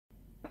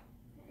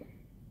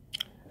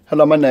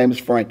Hello, my name is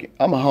Frankie.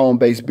 I'm a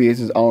home-based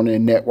business owner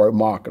and network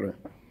marketer.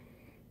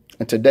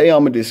 And today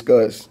I'm going to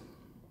discuss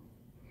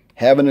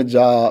having a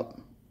job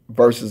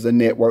versus a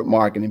network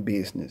marketing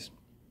business.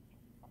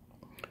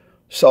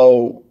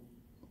 So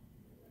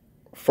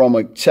from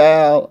a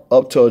child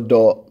up to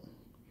adult,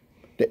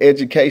 the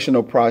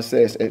educational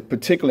process,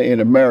 particularly in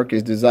America,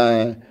 is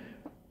designed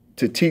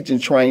to teach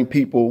and train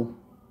people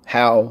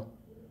how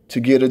to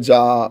get a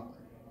job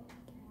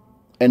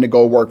and to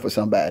go work for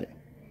somebody.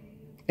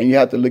 And you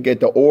have to look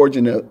at the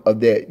origin of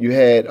that. You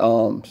had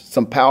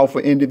some powerful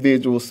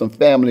individuals, some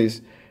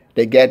families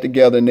that got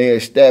together and they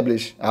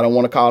established, I don't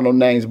want to call no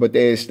names, but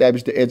they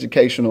established the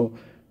educational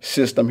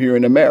system here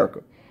in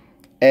America.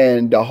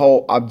 And the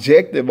whole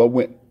objective of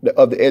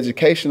the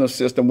educational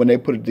system when they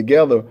put it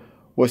together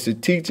was to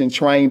teach and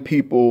train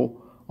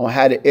people on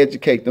how to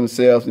educate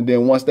themselves. And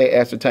then once they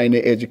ascertain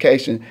their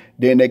education,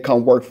 then they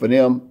come work for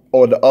them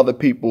or the other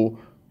people,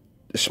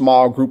 the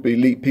small group of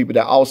elite people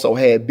that also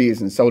had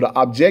business. So the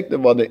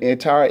objective of the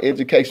entire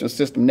educational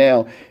system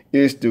now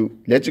is to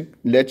let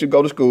you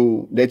go to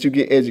school, let you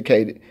get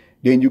educated,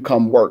 then you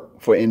come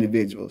work for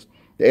individuals.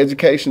 The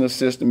educational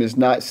system is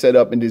not set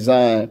up and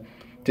designed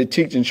to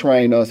teach and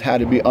train us how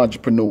to be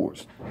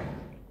entrepreneurs.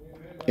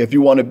 If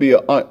you want to be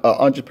an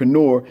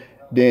entrepreneur,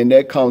 then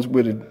that comes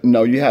with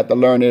you have to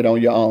learn it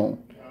on your own.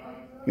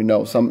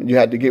 You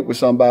have to get with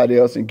somebody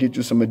else and get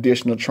you some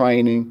additional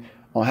training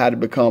on how to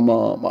become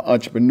an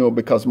entrepreneur,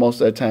 because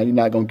most of the time you're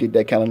not going to get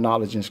that kind of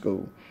knowledge in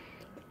school.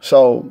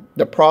 So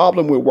the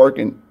problem with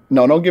working,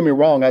 don't get me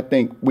wrong, I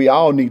think we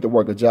all need to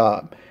work a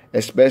job,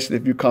 especially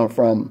if you come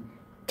from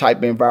type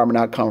of environment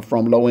I come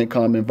from, low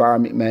income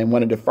environment, man.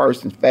 One of the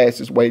first and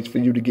fastest ways for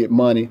you to get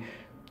money,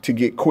 to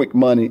get quick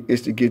money,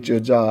 is to get your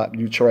job.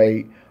 You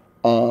trade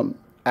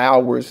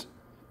hours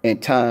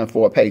and time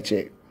for a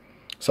paycheck.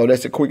 So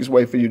that's the quickest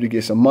way for you to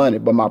get some money.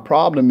 But my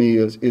problem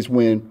is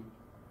when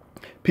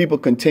people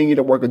continue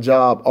to work a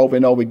job over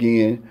and over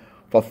again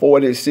for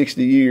 40 to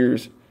 60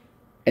 years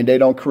and they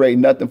don't create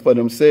nothing for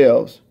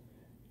themselves,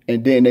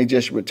 and then they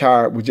just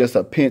retire with just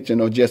a pension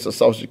or just a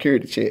Social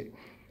Security check.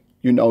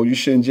 You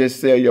shouldn't just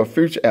sell your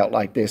future out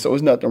like that. So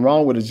there's nothing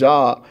wrong with a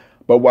job,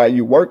 but while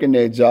you're working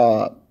that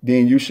job,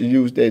 then you should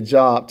use that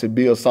job to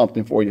build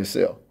something for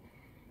yourself.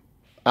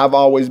 I've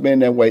always been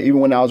that way. Even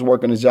when I was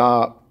working a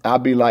job,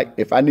 I'd be like,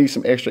 if I need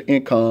some extra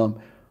income,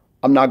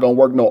 I'm not going to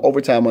work no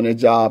overtime on that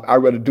job. I'd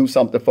rather do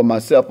something for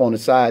myself on the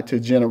side to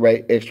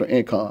generate extra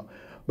income.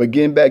 But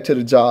getting back to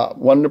the job,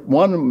 one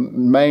of the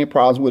main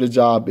problems with a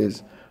job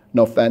is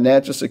no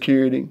financial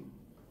security.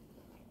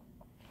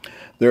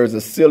 There's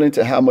a ceiling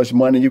to how much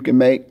money you can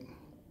make.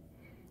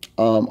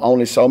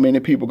 Only so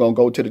many people going to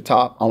go to the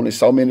top. Only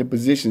so many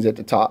positions at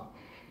the top.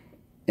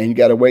 And you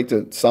got to wait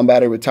till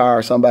somebody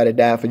retire, somebody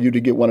die for you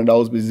to get one of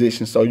those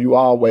positions. So you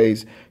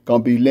always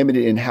going to be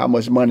limited in how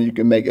much money you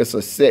can make. It's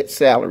a set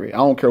salary. I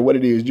don't care what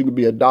it is. You can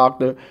be a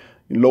doctor,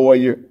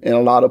 lawyer in a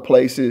lot of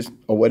places,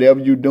 or whatever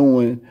you're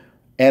doing,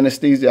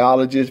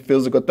 anesthesiologist,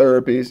 physical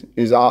therapist,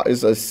 is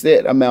a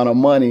set amount of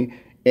money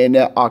in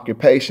that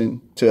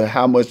occupation to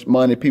how much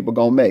money people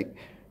going to make.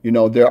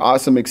 There are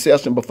some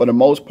exceptions, but for the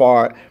most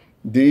part,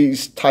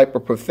 these type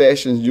of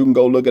professions, you can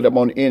go look it up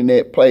on the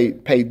internet,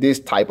 pay this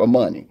type of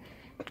money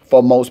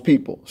for most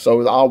people.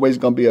 So it's always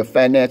going to be a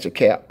financial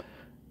cap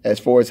as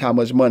far as how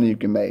much money you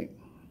can make.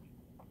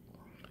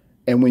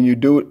 And when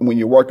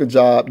you work a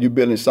job, you're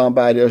building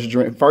somebody else's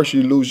dream. First,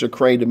 you lose your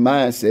creative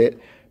mindset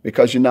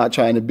because you're not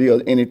trying to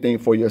build anything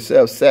for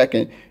yourself.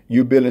 Second,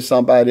 you're building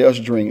somebody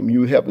else's dream.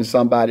 You helping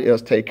somebody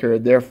else take care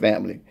of their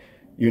family.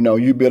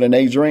 You building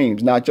their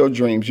dreams, not your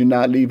dreams. You're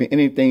not leaving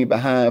anything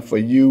behind for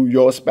you,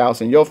 your spouse,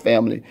 and your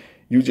family.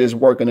 You just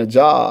working a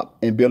job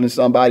and building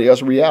somebody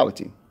else's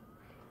reality.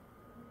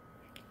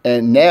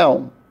 And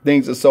now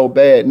things are so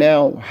bad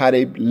now, how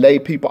they lay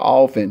people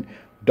off and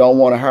don't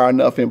want to hire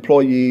enough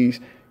employees.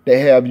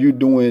 They have you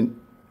doing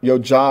your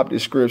job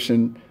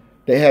description.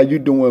 They have you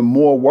doing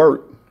more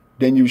work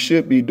than you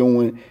should be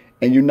doing,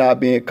 and you're not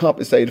being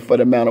compensated for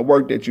the amount of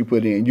work that you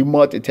put in. You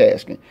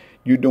multitasking.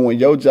 You're doing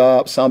your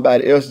job,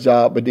 somebody else's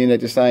job, but then at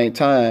the same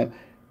time,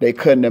 they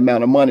cutting the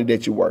amount of money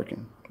that you're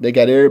working. They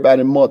got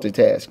everybody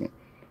multitasking,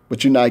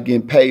 but you're not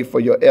getting paid for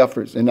your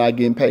efforts and not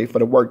getting paid for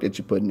the work that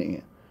you're putting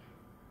in.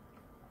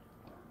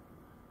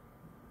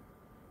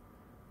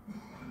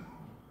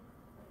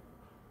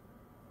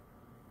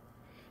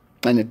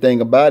 And the thing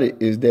about it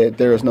is that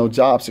there is no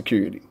job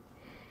security.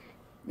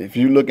 If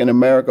you look in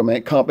America,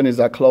 man, companies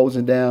are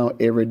closing down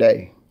every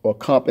day, or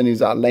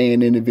companies are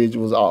laying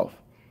individuals off,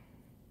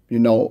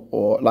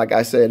 or like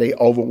I said, they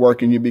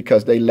overworking you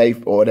because they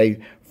they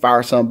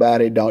fire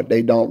somebody,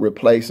 they don't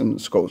replace them.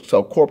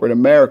 So corporate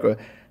America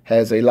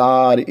has a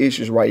lot of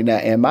issues right now.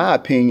 In my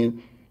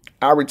opinion,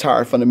 I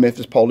retired from the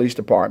Memphis Police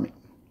Department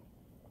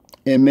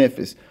in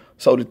Memphis.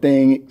 So the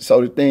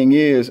thing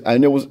is,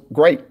 and it was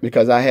great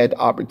because I had the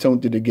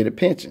opportunity to get a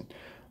pension.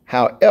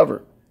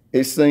 However,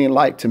 it seemed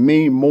like to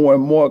me more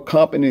and more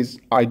companies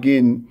are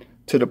getting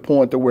to the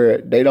point to where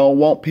they don't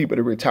want people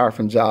to retire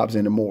from jobs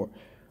anymore.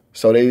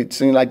 So they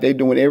seem like they're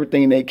doing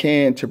everything they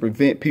can to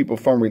prevent people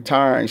from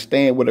retiring,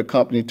 staying with a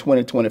company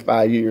 20,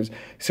 25 years.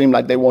 Seem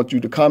like they want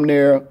you to come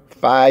there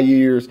 5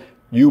 years,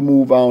 you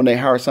move on, they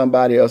hire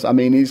somebody else. I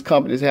mean, these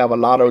companies have a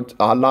lot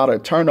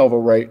of turnover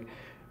rate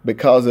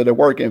because of the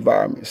work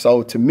environment.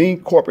 So to me,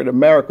 corporate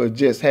America,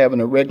 just having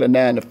a regular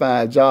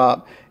 9-to-5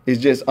 job is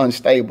just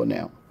unstable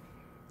now.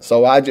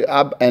 So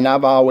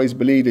I've always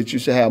believed that you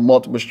should have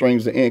multiple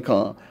streams of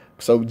income.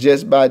 So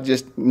just by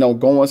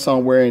going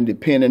somewhere and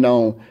depending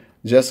on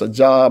just a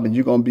job and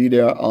you're going to be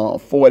there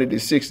 40 to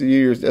 60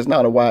 years, that's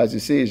not a wise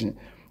decision.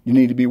 You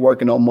need to be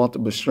working on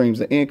multiple streams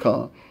of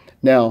income.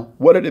 Now,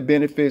 what are the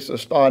benefits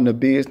of starting a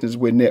business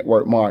with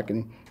network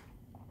marketing?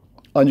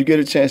 You get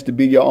a chance to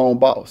be your own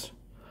boss.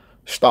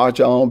 Start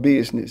your own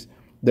business.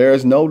 There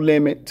is no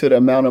limit to the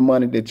amount of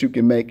money that you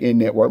can make in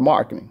network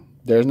marketing.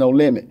 There's no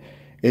limit.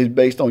 It's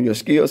based on your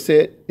skill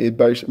set.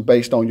 It's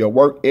based on your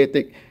work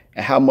ethic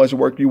and how much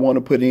work you want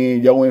to put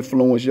in, your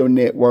influence, your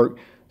network.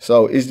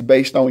 So it's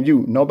based on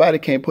you. Nobody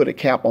can put a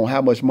cap on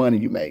how much money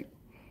you make.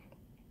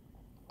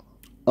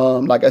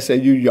 Like I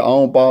said, you're your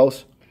own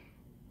boss.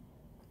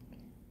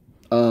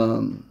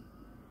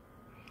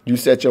 You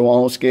set your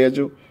own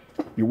schedule.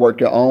 You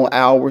work your own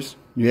hours.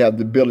 You have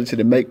the ability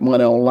to make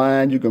money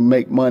online. You can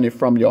make money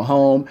from your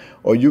home,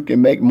 or you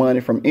can make money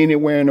from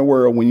anywhere in the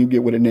world when you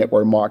get with a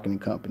network marketing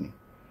company.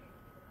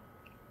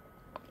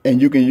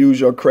 And you can use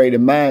your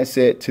creative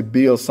mindset to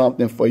build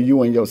something for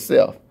you and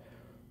yourself,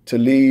 to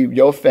leave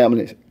your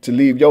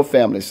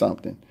family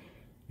something.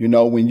 You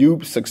know, when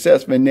you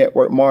successful in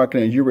network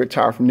marketing, you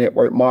retire from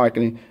network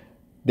marketing,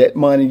 that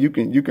money you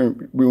can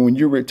when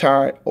you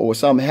retire or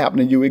something happen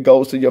to you, it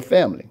goes to your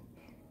family.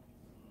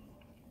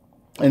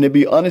 And to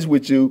be honest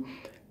with you,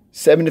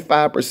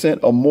 75%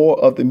 or more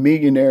of the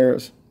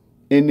millionaires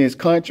in this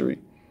country,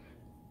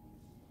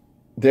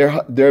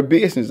 they're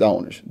business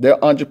owners,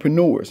 they're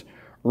entrepreneurs.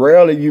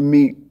 Rarely you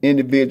meet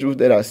individuals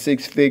that are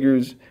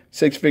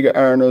six-figure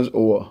earners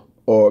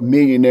or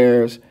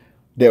millionaires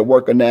that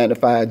work a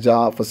 9-to-5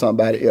 job for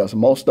somebody else.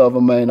 Most of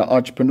them, man, are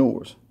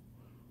entrepreneurs.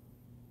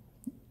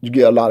 You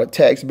get a lot of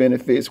tax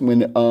benefits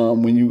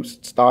when you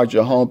start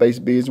your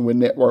home-based business with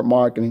network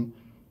marketing.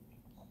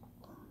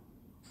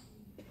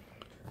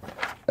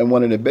 And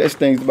one of the best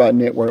things about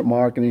network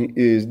marketing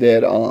is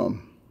that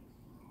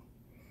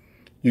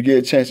you get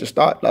a chance to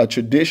start a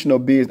traditional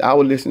business. I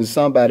would listen to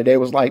somebody, they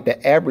was like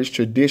the average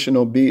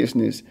traditional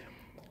business,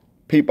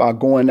 people are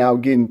going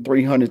out getting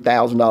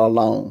 $300,000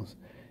 loans.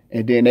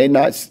 And then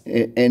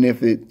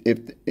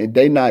if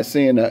they not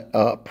seeing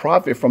a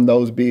profit from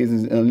those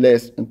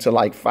businesses until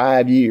like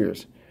 5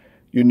 years,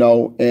 you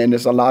know, and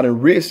there's a lot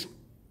of risk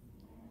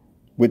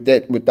with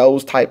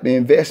those type of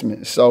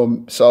investments. So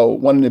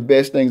one of the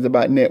best things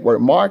about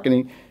network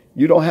marketing,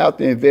 you don't have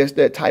to invest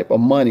that type of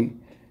money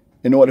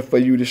in order for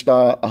you to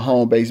start a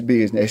home-based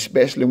business,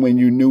 especially when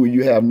you're new and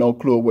you have no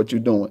clue what you're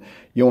doing.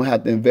 You don't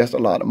have to invest a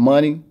lot of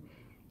money.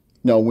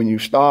 No, when you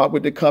start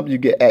with the company, you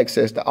get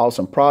access to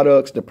awesome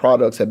products. The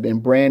products have been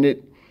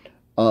branded.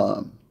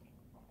 You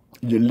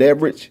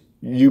leverage.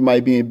 You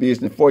might be in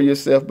business for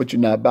yourself, but you're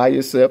not by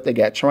yourself. They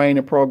got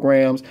training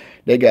programs.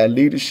 They got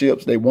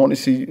leaderships. They want to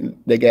see.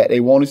 They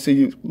want to see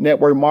you.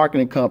 Network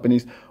marketing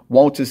companies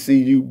want to see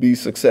you be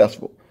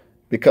successful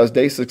because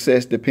their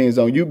success depends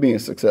on you being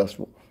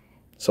successful.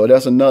 So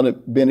that's another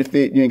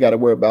benefit. You ain't got to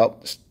worry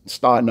about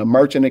starting a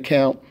merchant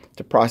account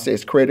to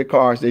process credit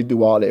cards. They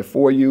do all that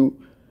for you.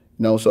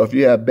 No, so if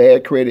you have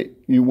bad credit,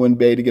 you wouldn't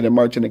be able to get a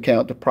merchant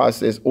account to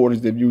process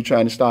orders if you're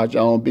trying to start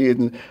your own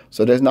business.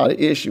 So that's not an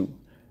issue.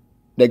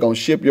 They're gonna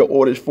ship your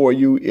orders for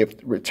you. If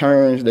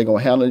returns, they're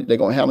gonna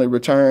handle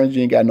returns.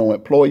 You ain't got no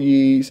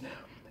employees.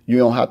 You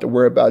don't have to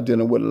worry about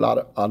dealing with a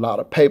lot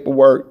of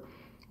paperwork.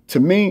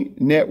 To me,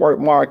 network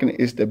marketing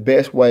is the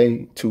best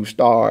way to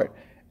start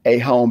a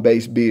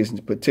home-based business,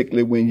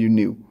 particularly when you're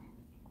new.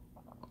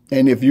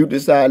 And if you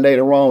decide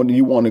later on that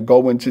you want to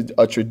go into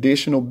a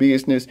traditional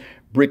business,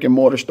 brick and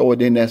mortar store,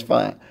 then that's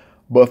fine.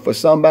 But for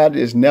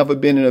somebody that's never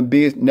been in a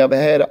business, never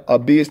had a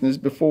business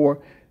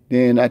before,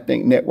 then I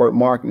think network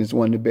marketing is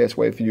one of the best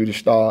ways for you to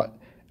start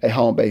a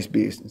home-based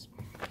business.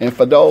 And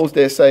for those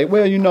that say,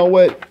 well, you know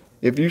what,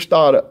 if you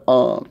start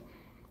a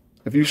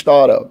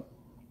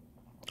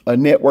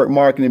network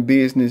marketing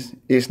business,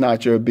 it's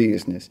not your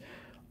business.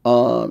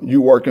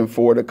 You working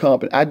for the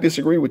company. I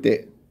disagree with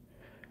that.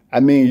 I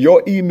mean,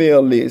 your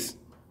email list,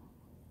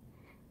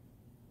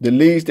 the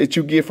leads that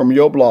you get from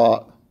your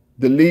blog,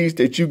 the leads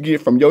that you get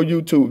from your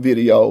YouTube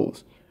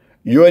videos,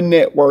 your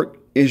network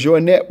is your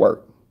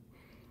network.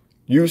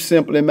 You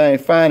simply, man,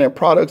 finding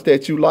products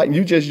that you like.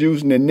 You just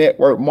using the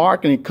network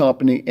marketing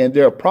company and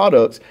their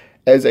products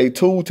as a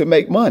tool to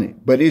make money.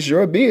 But it's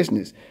your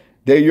business.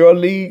 They're your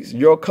leads,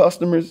 your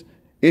customers.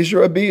 It's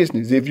your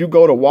business. If you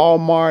go to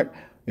Walmart,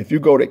 if you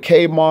go to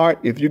Kmart,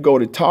 if you go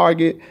to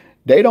Target,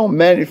 they don't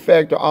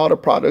manufacture all the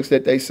products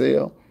that they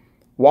sell.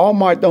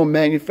 Walmart don't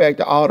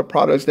manufacture all the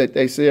products that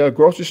they sell.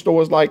 Grocery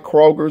stores like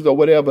Kroger's or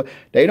whatever,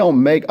 they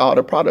don't make all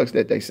the products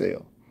that they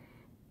sell.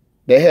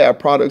 They have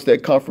products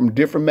that come from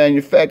different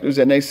manufacturers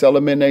and they sell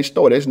them in their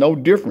store. There's no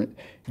different.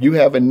 You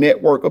have a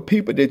network of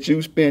people that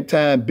you spend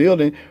time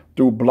building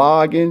through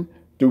blogging,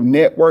 through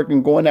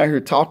networking, going out here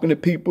talking to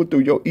people,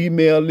 through your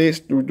email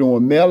list, through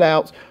doing mail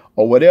outs,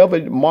 or whatever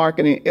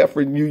marketing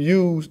effort you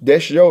use.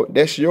 That's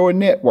your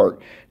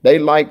network. They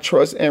like,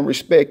 trust, and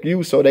respect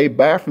you, so they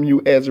buy from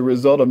you as a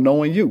result of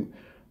knowing you.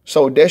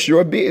 So that's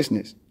your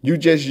business. You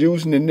just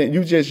using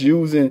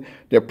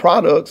the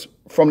products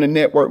from the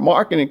network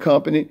marketing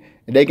company,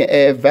 and they can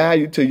add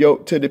value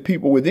to the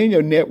people within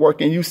your network,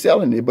 and you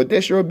selling it. But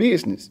that's your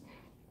business.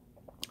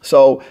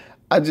 So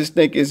I just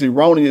think it's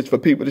erroneous for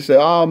people to say,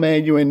 "Oh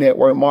man, you in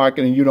network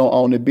marketing, you don't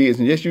own the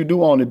business." Yes, you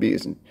do own the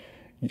business.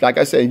 Like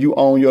I said, you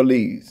own your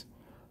leads.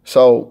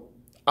 So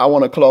I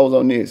want to close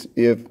on this.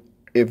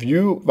 If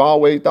you've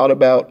always thought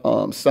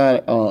about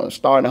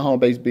starting a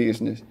home-based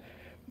business,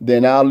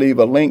 then I'll leave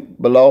a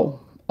link below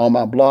on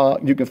my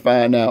blog. You can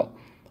find out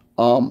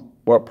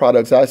what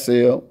products I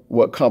sell,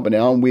 what company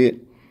I'm with.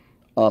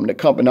 The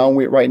company I'm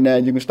with right now,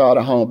 you can start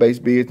a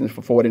home-based business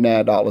for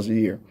 $49 a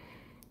year.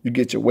 You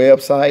get your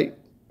website,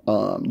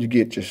 you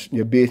get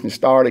your business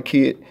starter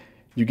kit,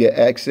 you get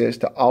access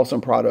to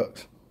awesome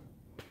products.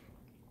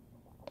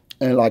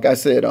 And like I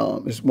said,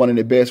 it's one of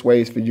the best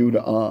ways for you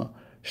to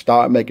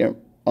start making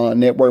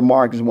network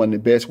marketing. Is one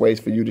of the best ways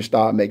for you to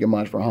start making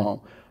money from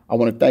home. I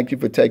want to thank you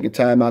for taking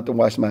time out to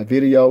watch my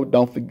video.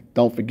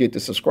 Don't forget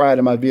to subscribe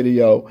to my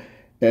video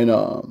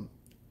and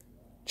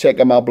check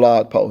out my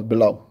blog post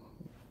below.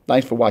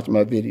 Thanks for watching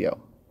my video.